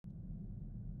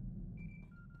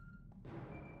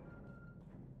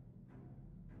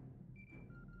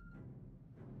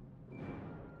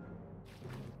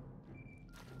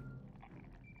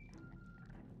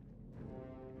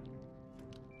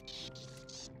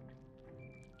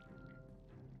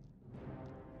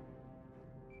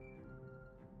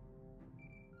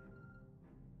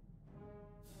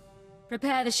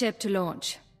Prepare the ship to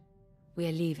launch.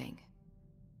 We're leaving.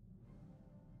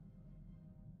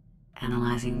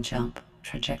 Analyzing jump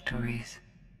trajectories.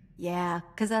 Yeah,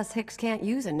 'cause us Hicks can't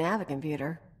use a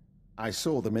navigomputer. I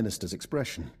saw the minister's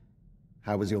expression.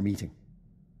 How was your meeting?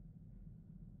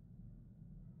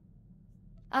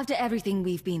 After everything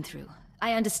we've been through,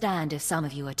 I understand if some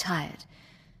of you are tired.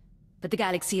 But the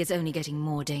galaxy is only getting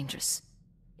more dangerous.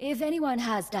 If anyone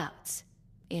has doubts,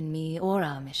 in me or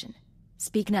our mission,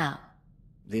 speak now.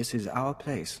 This is our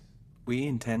place. We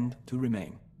intend to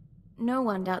remain. No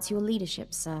one doubts your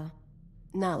leadership, sir.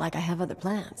 Not like I have other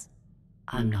plans.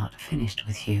 I'm not finished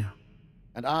with you.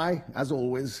 And I, as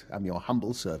always, am your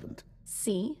humble servant.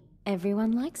 See?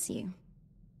 Everyone likes you.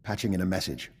 Patching in a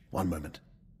message. One moment.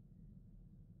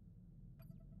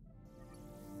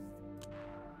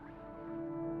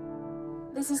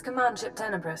 This is Command Ship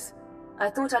Tenebris. I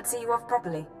thought I'd see you off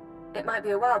properly. It might be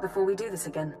a while before we do this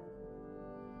again.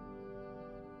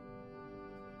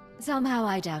 Somehow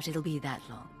I doubt it'll be that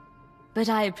long. But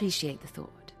I appreciate the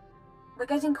thought. We're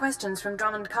getting questions from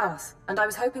Drummond Cass, and I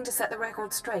was hoping to set the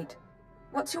record straight.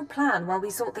 What's your plan while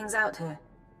we sort things out here?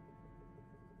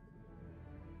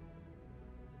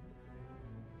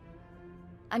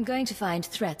 I'm going to find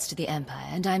threats to the Empire,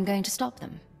 and I'm going to stop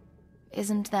them.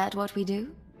 Isn't that what we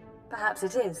do? Perhaps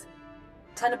it is.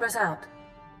 Tenebris out.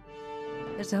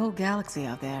 There's a whole galaxy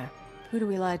out there. Who do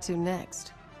we lie to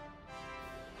next?